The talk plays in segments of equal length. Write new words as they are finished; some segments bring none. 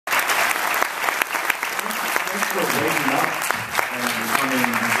Thanks for waking up and coming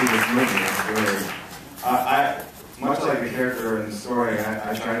to see this movie. It's really, much like the character in the story,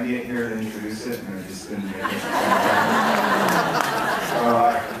 I tried to get here to introduce it, and I just didn't get it. So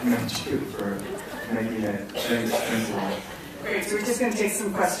I commend you for making it. Thanks a lot. Great, so we're just going to take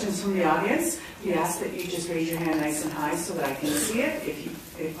some questions from the audience. We ask that you just raise your hand nice and high so that I can see it.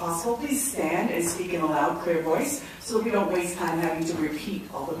 If possible, please stand and speak in a loud, clear voice so we don't waste time having to repeat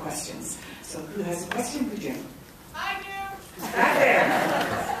all the questions. So who has a question for Jim? I do. Back there.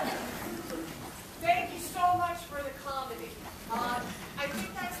 Thank you so much for the comedy. I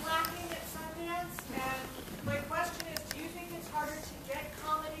think that's lacking at Sundance, and my question is, do you think it's harder to get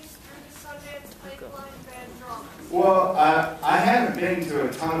comedies through the Sundance pipeline than dramas? Well, I haven't been to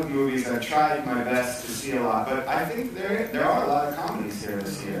a ton of movies. I tried my best to see a lot, but I think there are a lot of comedies here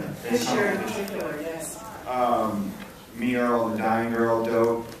this year. This year in particular, yes. Me, Earl, The Dying Girl,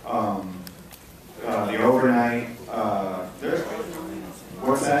 dope. The Overnight.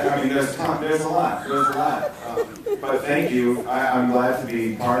 What's that? I mean, there's a lot. There's a lot. But thank you. I'm glad to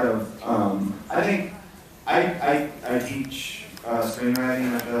be part of. I think I teach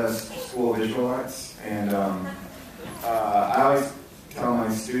screenwriting at the School of Visual Arts, and I always tell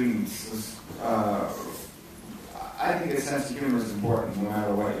my students, I think a sense of humor is important no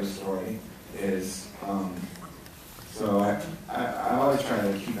matter what your story is. So I always try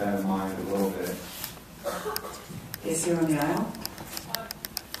to keep that in mind a little bit. Yes, you're on the aisle. I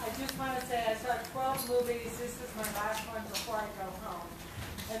just want to say I saw 12 movies. This is my last one before I go home.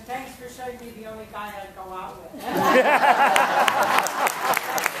 And thanks for showing me the only guy I'd go out with.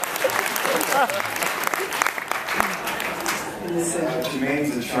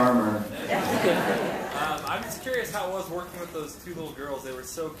 Jermaine's a charmer. I'm just curious how it was working with those two little girls. They were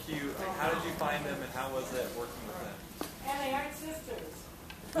so cute. Like, how did you find them, and how was it working with them? And they aren't sisters.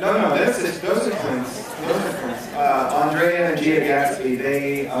 No, those are twins. Those are twins. Andrea and Gia Gatsby,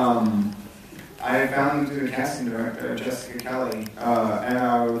 I found them through the casting director, Jessica Kelly, and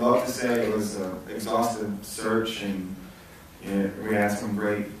I would love to say it was an exhaustive search, and we had some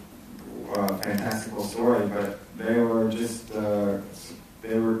great, fantastical story, but they were just,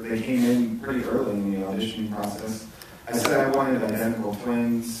 they came in pretty early in the auditioning process. I said I wanted identical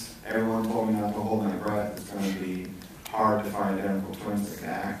twins. Everyone told me not to hold my breath. It's going to be hard to find identical twins that can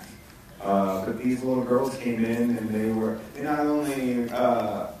act. But these little girls came in, and they not only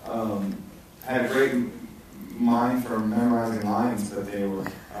had a great mind for memorizing lines, but they were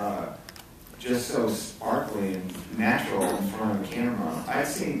just so sparkly and natural in front of the camera. I've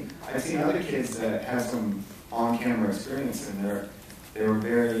seen other kids that have some on-camera experience, and they were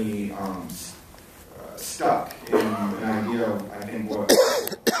very stuck in an idea of, I think, what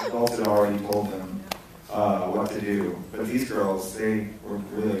adults had already told them what to do. But these girls, they were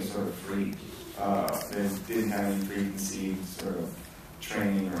really sort of free. They didn't have any preconceived sort of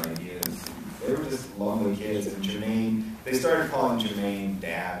training or ideas. They were just lovely kids. And Jermaine, they started calling Jermaine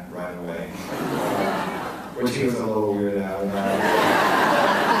Dad right away, which he was a little weirded out about.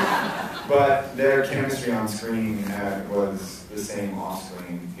 But their chemistry on screen was the same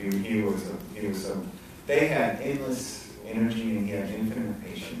offspring. They had endless energy, and he had infinite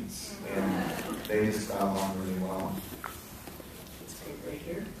patience, and they just got along really well. Right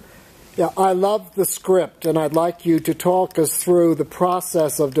here. Yeah, I love the script, and I'd like you to talk us through the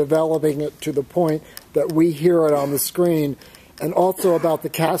process of developing it to the point that we hear it on the screen, and also about the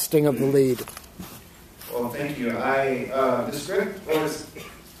casting of the lead. Well, thank you. The script was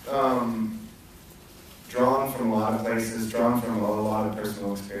drawn from a lot of places, drawn from a lot of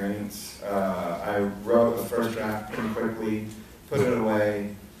personal experience. I wrote the first draft pretty quickly, put it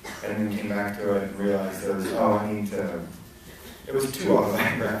away, and then came back to it and realized it was too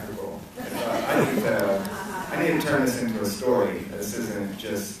autobiographical. I need to turn this into a story. This isn't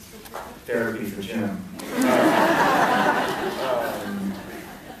just therapy for Jim.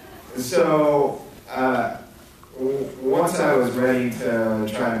 So once I was ready to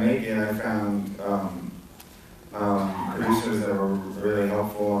try to make it, I found producers that were really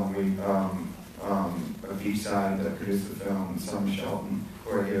helpful, and we Beachside that produced the film, and Summer Shelton, who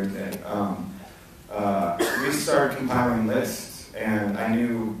are here today. We started compiling lists. And I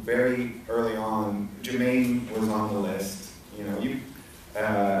knew very early on, Jermaine was on the list, and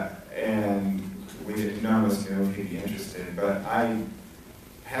none of us knew if he'd be interested. But I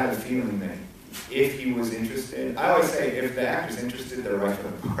had a feeling that if he was interested, I always say if the actor's interested, they're right for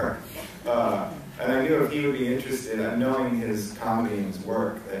the part. And I knew if he would be interested, knowing his comedy and his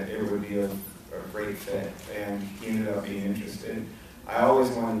work, that it would be a great fit. And he ended up being interested. I always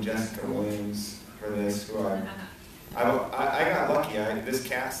wanted Jessica Williams for this, who I I got lucky. This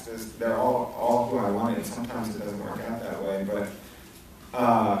cast they're all who I wanted. Sometimes it doesn't work out that way, but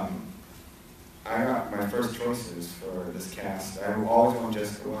I got my first choices for this cast. I always wanted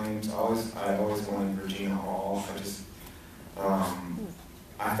Jessica Williams. I always wanted Regina Hall.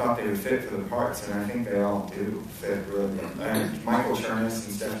 I thought they would fit for the parts, and I think they all do fit really well. And Michael Chernus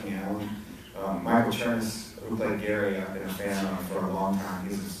and Stephanie Allen. Michael Chernus, who played Gary, I've been a fan of for a long time.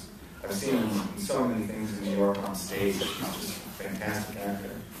 I've seen him in so many things in New York on stage. He's just a fantastic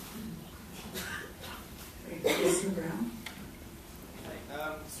actor. Jason Brown.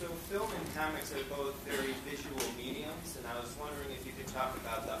 So film and comics are both very visual mediums, and I was wondering if you could talk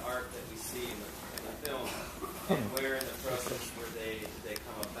about the art that we see in the film, and where in the process were they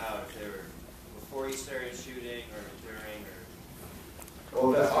come about, if they were before you started shooting or during,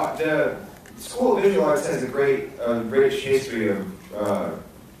 or... Well, the School of Visual Arts has a great history of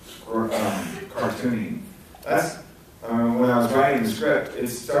cartooning. That's when I was writing the script. It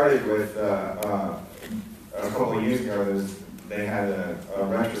started with a couple of years ago. They had a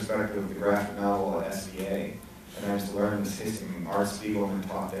retrospective of the graphic novel at SVA, and I just learned this history. Art Spiegelman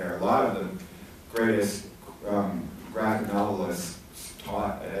taught there. A lot of the greatest graphic novelists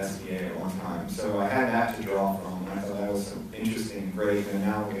taught at SVA at one time. So I had that to draw from, and I thought that was interesting, great, and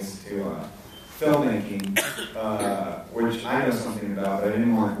analogous to filmmaking, which I know something about, but I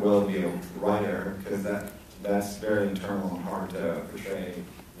didn't want Will to be a writer, because that's very internal and hard to portray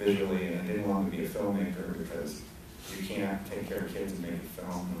visually, and I didn't want him to be a filmmaker, because you can't take care of kids and make a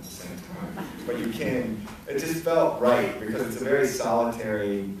film at the same time. But you can. It just felt right, because it's a very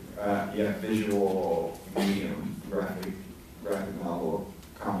solitary, yet visual medium, graphic novel,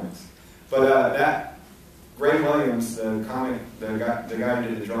 comics. But that Ray Williams, the guy who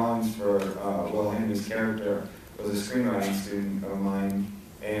did the drawings for Will Henry's character, was a screenwriting student of mine,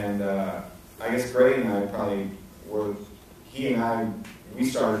 and I guess Gray and I probably were. He and I, we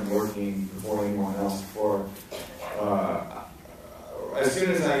started working before anyone else. As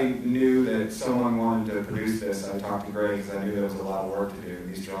soon as I knew that someone wanted to produce this, I talked to Gray, because I knew there was a lot of work to do.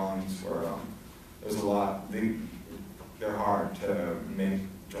 These drawings were, there's a lot, they're hard to make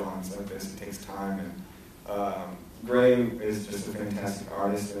drawings like this. It takes time, and Gray is just a fantastic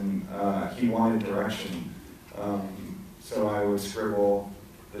artist, and he wanted direction. So I would scribble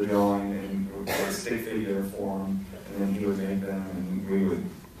the drawing in a stick figure form, and then he would make them, and we would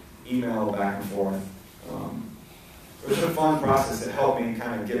email back and forth. It was a fun process. It helped me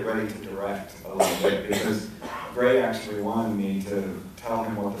kind of get ready to direct a little bit, because Gray actually wanted me to tell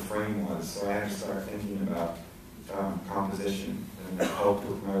him what the frame was, so I had to start thinking about composition, and it helped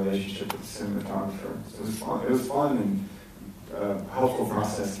with my relationship with the cinematographer. So it was fun. It was fun and a helpful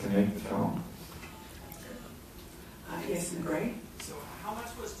process to make the film. Yes, and Gray. So how much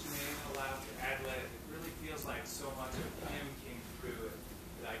was Jermaine allowed to ad-lib? It really feels like so much of him came through it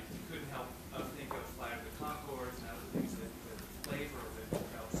that I couldn't help but think of Flight of the Conchords and other things that the flavor of it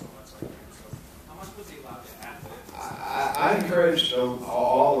felt so much like him. So how much was he allowed to ad-lib? I encouraged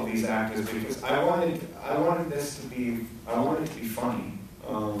all of these actors, because I wanted it to be funny.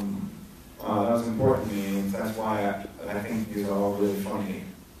 That was important to me, and that's why I think these are all really funny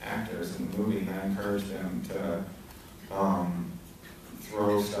actors in the movie, and I encouraged them to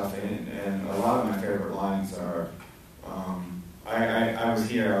throw stuff in. And a lot of my favorite lines are, I was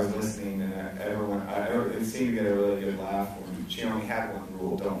here, I was listening, and it seemed to get a really good laugh when she only had one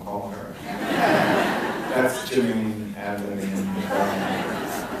rule: don't call her. That's Jermaine ad-libbing.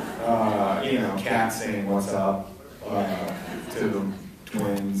 Kat saying "What's up" to the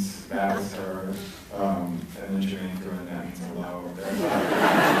twins. That was her. And then Jermaine threw in that means hello.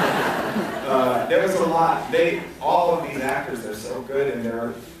 There was a lot. All of these actors are so good, and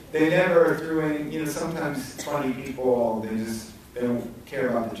they never threw in. Sometimes funny people, they don't care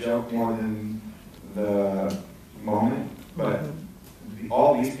about the joke more than the moment. But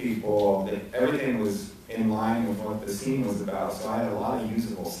all these people, everything was in line with what the scene was about. So I had a lot of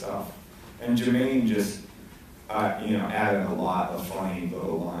usable stuff, and Jermaine just added a lot of funny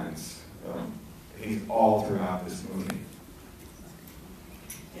little lines. He's all throughout this movie.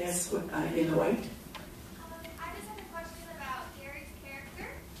 Yes, in the white. I just had a question about Gary's character.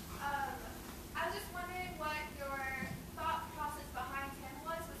 I was just wondering what your thought process behind him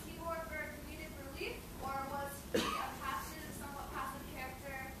was. Was he more for comedic relief, or was he a passive, somewhat passive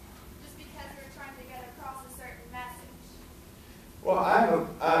character just because you were trying to get across a certain message? Well,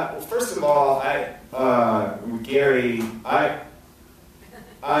 first of all, Gary,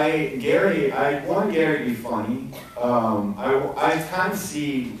 I want Gary to be funny. I kind of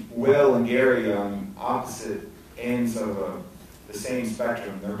see Will and Gary on opposite ends of the same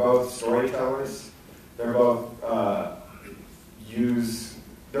spectrum. They're both storytellers. They're both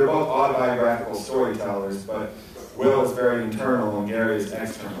they're both autobiographical storytellers, but Will is very internal and Gary is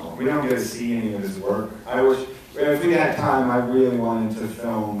external. We don't get to see any of his work. I wish, if we had time, I really wanted to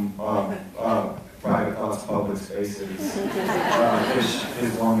film Private Thoughts, Public Spaces,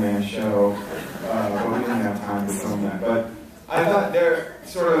 his one-man show, but we didn't have time to film that. But I thought they're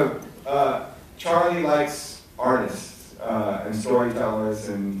sort of, Charlie likes artists and storytellers,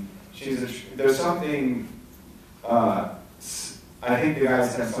 and there's something, I think the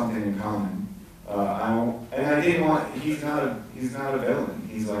guys have something in common. And I didn't want, he's not a villain.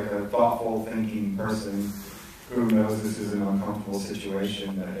 He's like a thoughtful, thinking person who knows this is an uncomfortable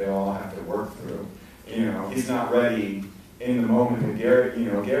situation that they all have to work through. You know, he's not ready in the moment with Gary.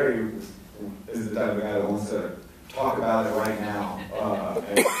 You know, Gary is the type of guy that wants to talk about it right now.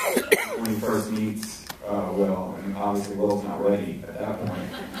 And when he first meets Will, and obviously Will's not ready at that point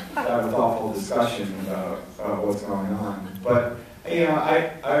to have a thoughtful discussion about what's going on. But you know,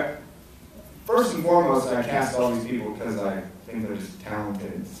 I first and foremost, I cast all these people because I think they're just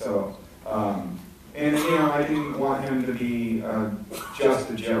talented. So, and you know, I didn't want him to be just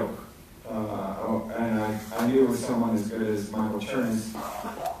a joke. And I knew with someone as good as Michael Chernus,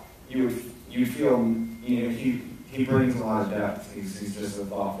 you feel, you know, he brings a lot of depth. He's just a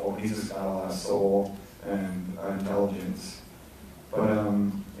thoughtful. He's just got a lot of soul and intelligence. But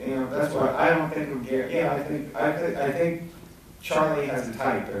you know, that's why I don't think of Gary. Yeah, I think Charlie has a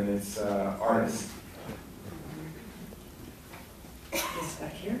type, and it's artist. Yes,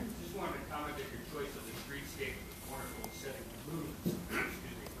 back here. Just wanted to comment that your choice of the streetscape was wonderful in setting the mood,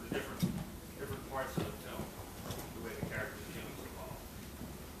 excuse me, for the different parts of the film, the way the characters' feelings evolve.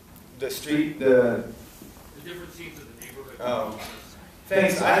 The different scenes of the neighborhood. Oh.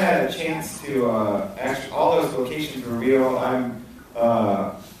 Thanks. I had a chance to actually, all those locations were real.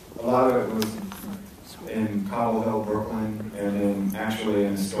 A lot of it was in Cobble Hill, Brooklyn, and then actually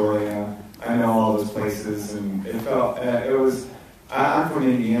in Astoria. I know all those places, and it felt, I'm from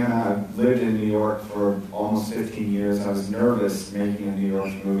Indiana. I've lived in New York for almost 15 years. I was nervous making a New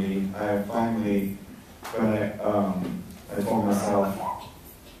York movie. I told myself,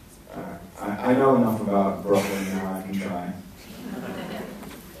 I know enough about Brooklyn now, I can try.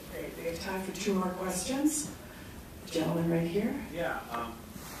 Great. We have time for 2 more questions. Gentleman right here. Yeah,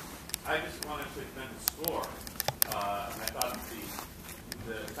 I just wanted to commend the score. I thought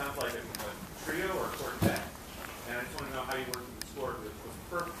it sounds like a trio or a quartet, and I just want to know how you worked with the score. It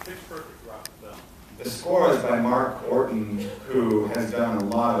was pitch perfect throughout the film. The score is by Mark Orton, who has done a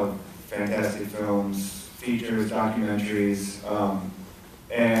lot of fantastic films, features, documentaries,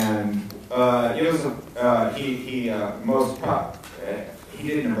 and it was he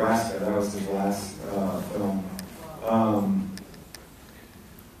did Nebraska. That was his last film.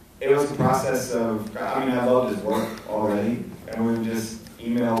 It was a process of, I mean, I loved his work already, and we would just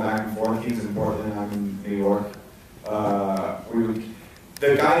email back and forth. He was in Portland, I'm in New York.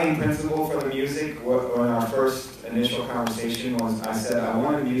 The guiding principle for the music, when our first initial conversation was, I said, I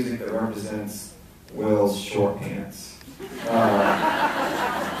want music that represents Will's short pants.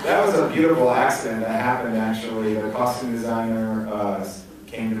 That was a beautiful accident that happened, actually. The costume designer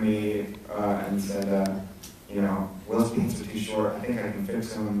came to me and said, you know, Will's pants are too short. I think I can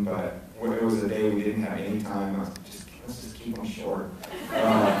fix them, but it was a day we didn't have any time. I was let's just keep them short.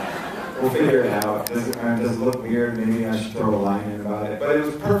 We'll figure it out. Does it look weird? Maybe I should throw a line in about it. But it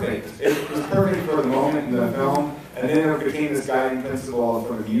was perfect. It was perfect for the moment in the film, and then it became this guiding principle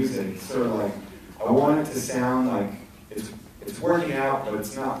for the music. It's sort of like, I want it to sound like it's working out, but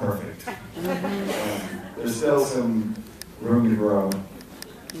it's not perfect. There's still some room to grow.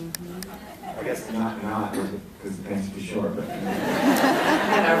 I guess not because the pants are too short. But.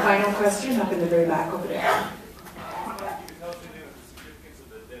 And our final question up in the very back over there.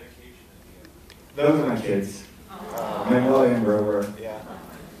 Those are my kids. Magnolia and Grover.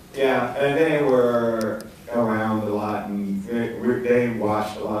 Yeah, and they were around a lot, and they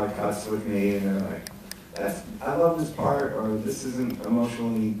watched a lot of cuts with me, and they're like, I love this part, or this isn't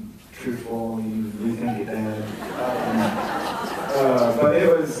emotionally truthful, you rethink it, Dad. But it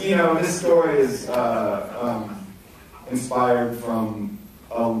was, you know, this story is inspired from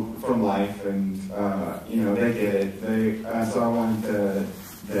life, and you know, they get it. So I wanted to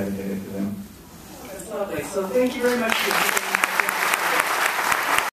dedicate it to them. That's lovely. So thank you very much for